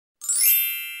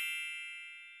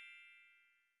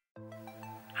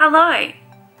Hello.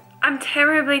 I'm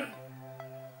terribly...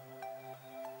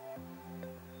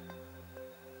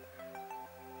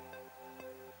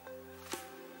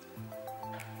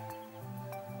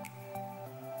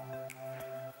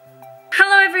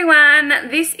 Hello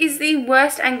everyone. This is the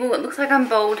worst angle. It looks like I'm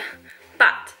bald,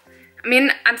 but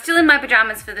I'm still in my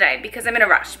pajamas for the day because I'm in a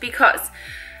rush because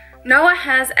Noah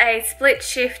has a split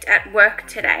shift at work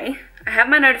today. I have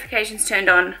my notifications turned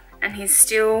on and he's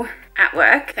still at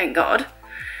work, thank God.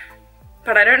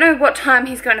 But I don't know what time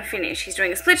he's going to finish. He's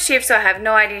doing a split shift, so I have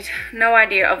no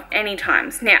idea of any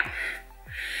times. Now,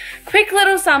 quick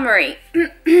little summary.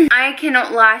 I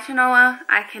cannot lie to Noah.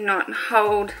 I cannot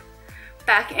hold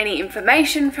back any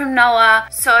information from Noah.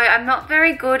 So I'm not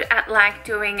very good at like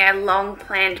doing a long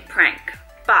planned prank.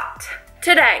 But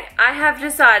today I have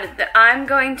decided that I'm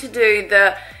going to do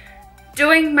the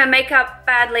doing my makeup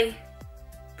badly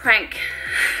prank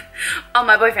on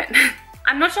my boyfriend.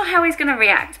 I'm not sure how he's gonna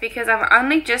react because I've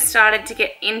only just started to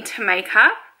get into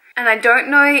makeup and I don't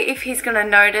know if he's gonna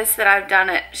notice that I've done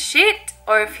it shit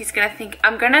or if he's gonna think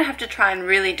I'm gonna have to try and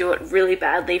really do it really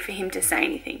badly for him to say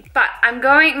anything. But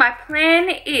my plan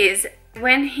is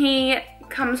when he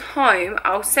comes home,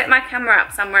 I'll set my camera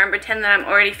up somewhere and pretend that I'm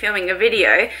already filming a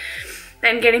video,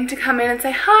 then get him to come in and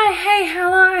say, hi, hey,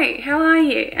 hello, how are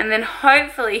you? And then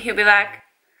hopefully he'll be like,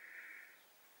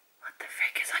 what the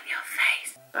frick is on your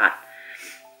face? But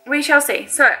we shall see.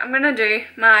 So I'm gonna do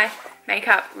my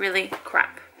makeup really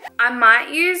crap. I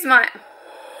might use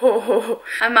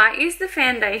the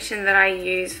foundation that I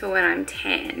use for when I'm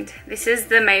tanned. This is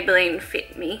the Maybelline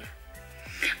Fit Me.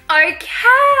 Okay,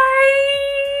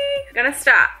 I'm gonna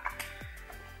start.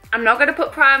 I'm not gonna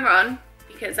put primer on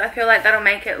because I feel like that'll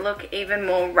make it look even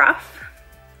more rough.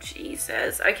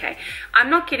 Jesus, okay. I'm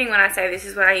not kidding when I say this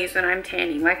is what I use when I'm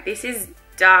tanning. Like, this is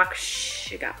dark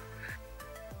sugar.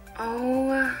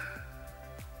 Oh,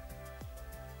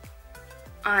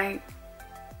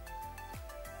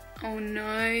 oh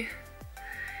no.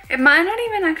 It might not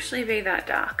even actually be that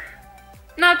dark.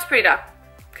 No, it's pretty dark.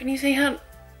 Can you see how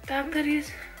dark that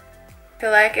is? I feel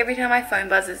like every time my phone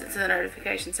buzzes, it's a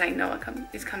notification saying Noah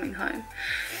is coming home.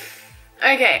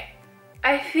 Okay,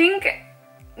 I think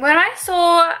when I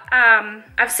saw,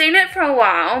 I've seen it for a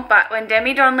while, but when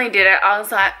Demi Donnelly did it, I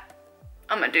was like,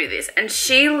 I'm gonna do this. And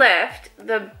she left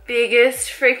the biggest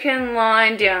freaking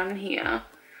line down here.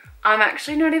 I'm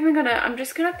actually not even gonna, I'm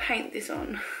just gonna paint this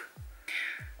on.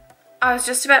 I was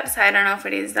just about to say, I don't know if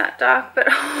it is that dark, but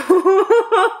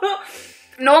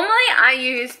normally I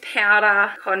use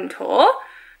powder contour,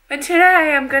 but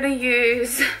today I'm gonna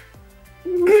use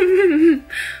do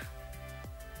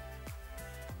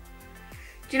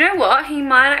you know what? He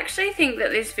might actually think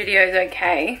that this video is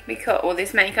okay or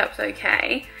this makeup's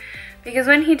okay. Because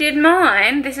when he did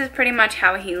mine, this is pretty much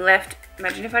how he left.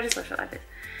 Imagine if I just left it like this.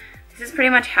 This is pretty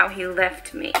much how he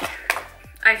left me.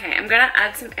 Okay, I'm gonna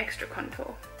add some extra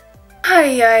contour.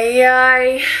 Ay, ay,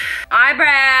 ay.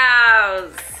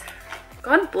 Eyebrows.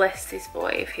 God bless this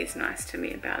boy if he's nice to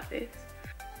me about this.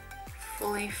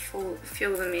 Fully fill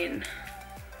them in.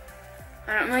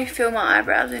 I don't really fill my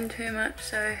eyebrows in too much,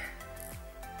 so.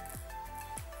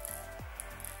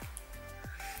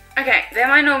 Okay, they're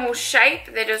my normal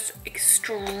shape. They're just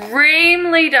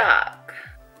extremely dark.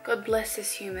 God bless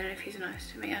this human if he's nice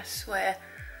to me, I swear.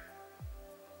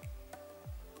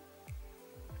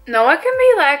 Noah can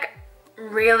be like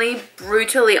really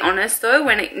brutally honest though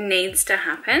when it needs to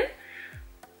happen.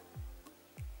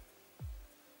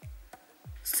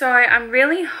 So I'm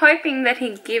really hoping that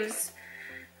he gives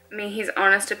me his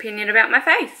honest opinion about my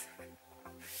face.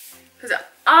 Because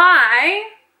I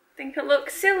think it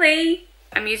looks silly.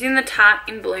 I'm using the Tarte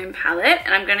in Bloom palette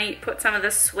and I'm going to put some of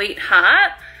the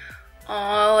Sweetheart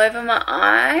all over my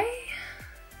eye.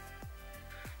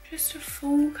 Just a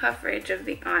full coverage of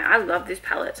the eye. I love this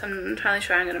palette, so I'm not entirely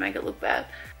sure I'm going to make it look bad.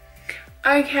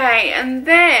 Okay, and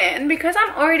then because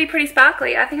I'm already pretty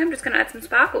sparkly, I think I'm just going to add some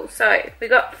sparkle. So we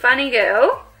got Funny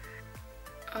Girl.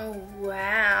 Oh,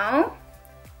 wow.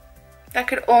 That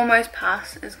could almost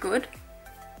pass as good.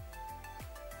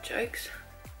 Jokes.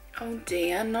 Oh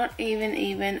dear, not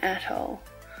even at all.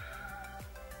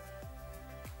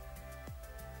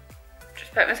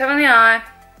 Just poke myself in the eye.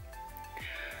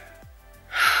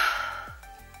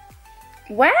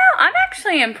 Wow, I'm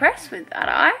actually impressed with that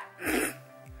eye.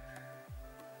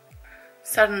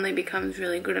 Suddenly becomes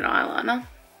really good at eyeliner.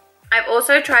 I've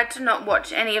also tried to not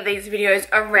watch any of these videos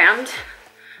around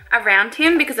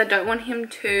him because I don't want him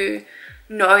to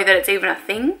know that it's even a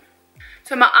thing.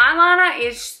 So my eyeliner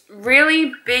is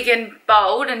really big and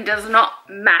bold and does not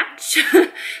match.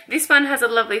 This one has a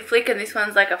lovely flick and this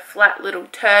one's like a flat little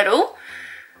turtle.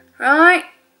 Right?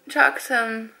 chuck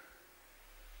some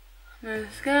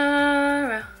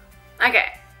mascara. Okay.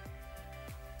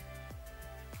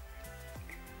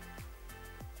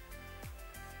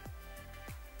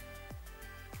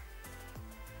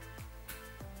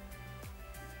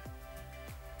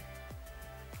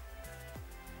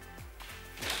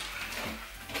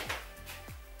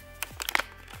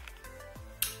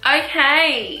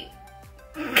 Okay.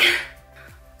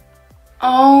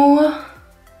 Oh,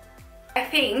 I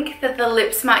think that the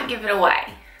lips might give it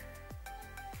away.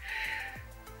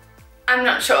 I'm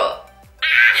not sure.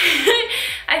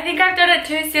 I think I've done it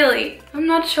too silly. I'm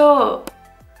not sure.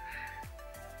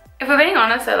 If we're being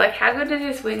honest though, like how good does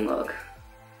this wing look?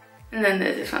 And then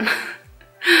there's this one.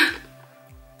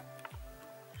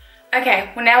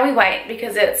 Okay, well now we wait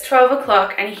because it's 12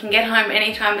 o'clock and you can get home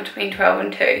anytime between 12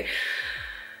 and 2.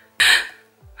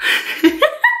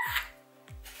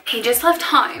 He just left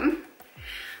home,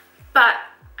 but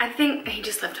I think he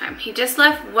just left home. He just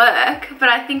left work, but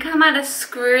I think I might have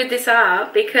screwed this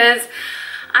up because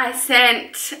I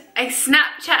sent a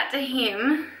Snapchat to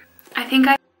him. I think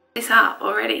I this up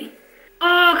already.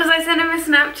 Oh, because I sent him a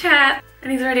Snapchat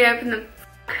and he's already opened them.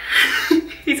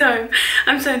 He's home.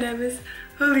 I'm so nervous.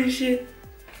 Holy shit.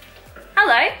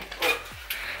 Hello.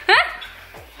 Huh?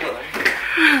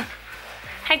 Hello.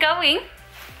 How going?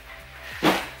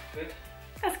 Good.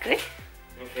 That's good.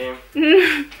 Okay.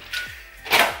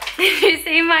 Did you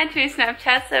see my 2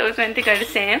 Snapchats that was meant to go to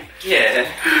Sam? Yeah.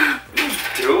 What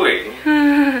are you doing?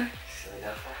 Silly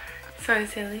duffel. So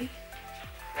silly.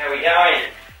 How are we going?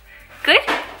 Good?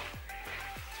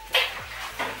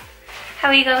 How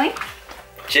are you going?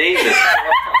 Jesus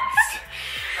Christ.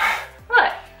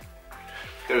 What?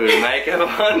 Got a bit of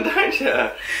makeup on, don't you?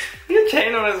 You got a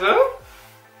chain on as well?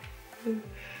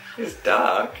 It's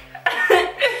dark.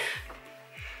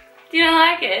 Do you not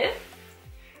like it?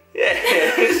 Yeah,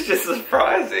 it's just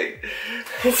surprising.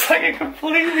 It's like a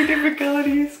completely different colour to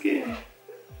your skin.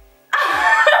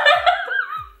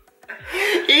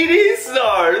 It is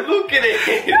though, look at it.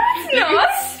 It's not.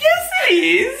 Yes it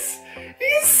is. You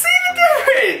can see the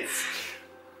difference.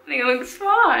 I think it looks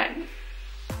fine.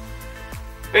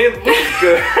 I mean, it looks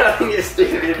good. I think it's still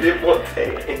a bit more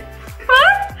tan.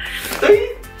 What? Don't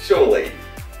you? Surely.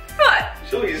 What?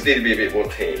 Surely you just need to be a bit more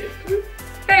tan.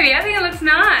 Baby, I think it looks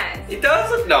nice. It does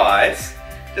look nice.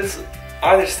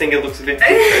 I just think it looks a bit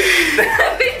different.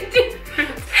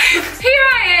 Here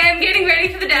I am getting ready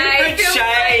for the day. Different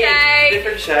shade.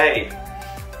 Different shade.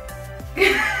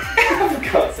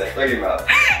 For God's sake, look at him up.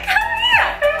 Come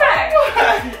here. Come back.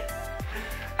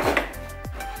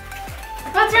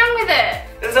 What's wrong with it?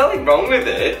 There's nothing wrong with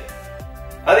it.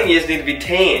 I think you just need to be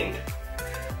tanned.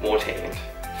 More tanned.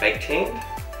 Fake tanned.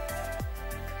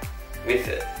 With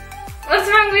it. What's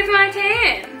wrong with my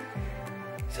tan?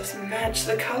 It doesn't match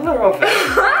the colour of it.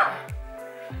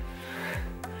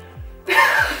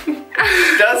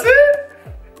 Does it?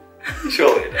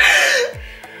 Surely it does.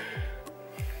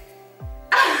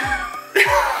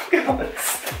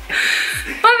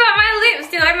 What about my lips?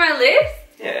 Do you like my lips?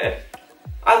 Yeah.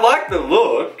 I like the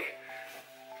look.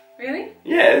 Really?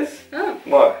 Yes. Oh.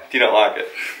 What? Do you not like it?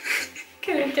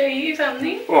 Can I tell you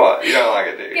something? What? You don't like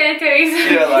it, do you? Can I tell you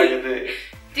something? You don't like it,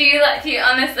 do you? Do you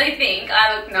honestly think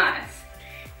I look nice?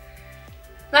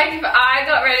 Like if I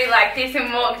got ready like this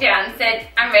and walked out and said,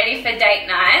 I'm ready for date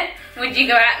night, would you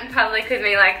go out in public with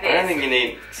me like this? I don't think you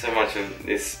need so much of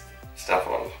this stuff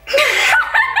on.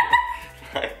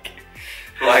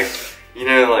 like, you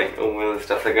know, like all the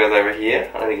stuff that goes over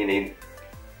here. I don't think you need.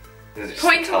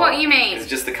 Point to what you mean. It's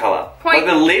just the colour. Point.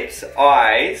 Like the lips,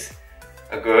 eyes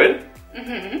are good.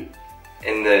 Mhm.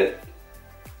 And the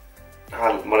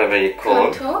whatever you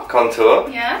call Contour? it, contour.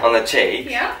 Yeah. On the cheeks.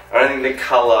 Yeah. I don't think the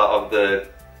colour of the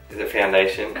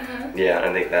foundation. Uh-huh. Yeah, I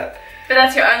don't think that. But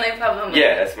that's your only problem with it?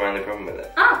 Yeah, that's my only problem with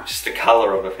it. Oh. Just the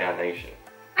colour of the foundation.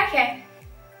 Okay.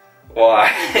 Why?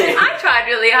 I tried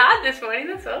really hard this morning,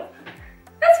 that's all.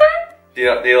 That's fine. Do you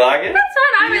like it? That's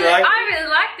fine. Do you like I really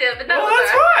liked it, but that Well, was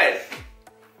that's alright. right.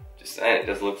 Just saying, it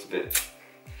just looks a bit.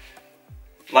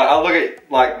 Like I look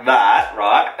at like that,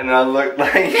 right, and then I look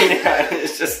like and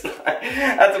it's just like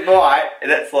that's white, and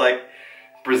that's like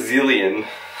Brazilian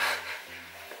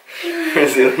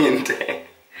tan.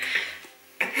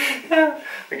 I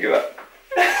give up.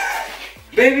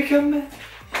 Baby, come back.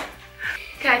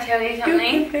 Can I tell you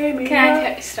something? Baby, Can I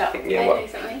tell you, stop. Yeah, Can I what? tell you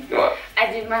something? What?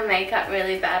 I did my makeup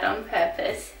really bad on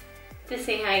purpose to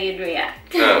see how you'd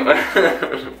react.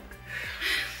 Oh.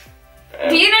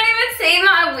 Do you not even see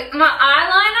my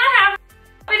eyeliner?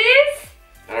 How it is?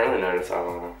 I don't really notice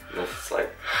eyeliner. It's like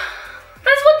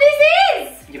That's what this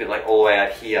is! give it like all the way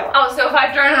out here. Oh, so if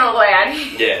I've drawn it all the way out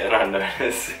here. Yeah, and I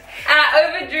noticed. And I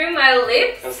overdrew my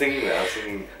lips. I was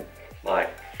thinking like...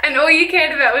 And all you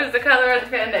cared about was the colour of the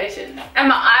foundation. And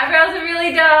my eyebrows are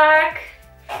really dark.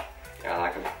 Yeah, I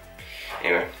like them.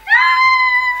 Anyway.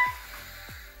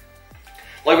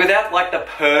 Like without like the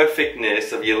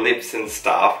perfectness of your lips and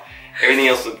stuff,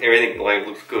 everything like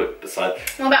looks good besides.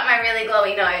 What about my really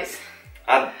glowy nose?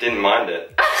 I didn't mind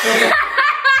it. The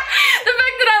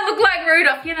fact that I look like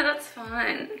Rudolph, you know, that's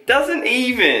fine. Doesn't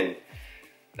even.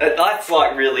 That's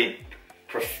like really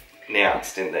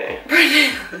pronounced in there.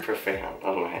 Profound. I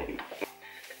don't know how you...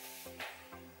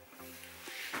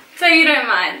 So you don't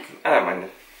mind? I don't mind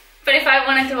it. But if I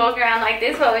wanted to walk around like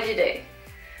this, what would you do?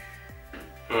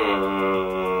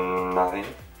 Nothing.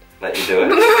 Let you do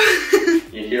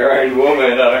it. You're your own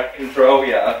woman, I don't control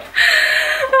you.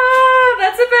 Oh,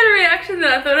 that's a better reaction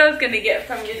than I thought I was going to get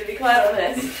from you, to be quite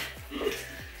honest.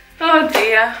 Oh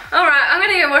dear. Alright, I'm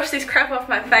going to go wash this crap off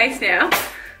my face now.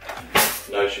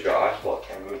 No sugar ice block.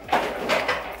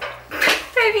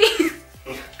 Baby.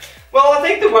 Well, I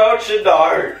think the world should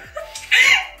know.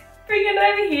 Bring it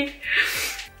over here.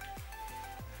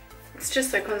 It's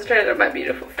just so concentrated on my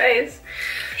beautiful face.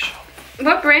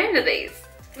 What brand are these?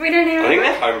 We don't even. I think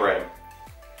they're home brand.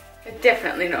 They're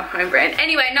definitely not home brand.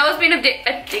 Anyway, Noah's been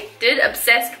addicted,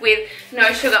 obsessed with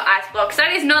no sugar ice blocks.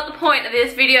 That is not the point of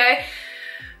this video.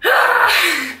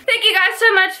 Thank you guys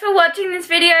so much for watching this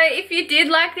video. If you did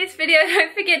like this video,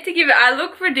 don't forget to give it. I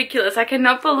look ridiculous. I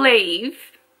cannot believe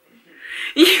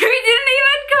you didn't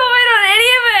even comment on any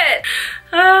of it.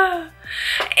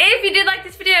 If you did like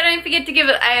this video, don't forget to give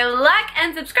it a like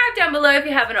and subscribe down below if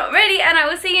you haven't already. And I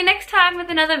will see you next time with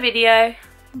another video.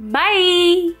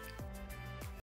 Bye.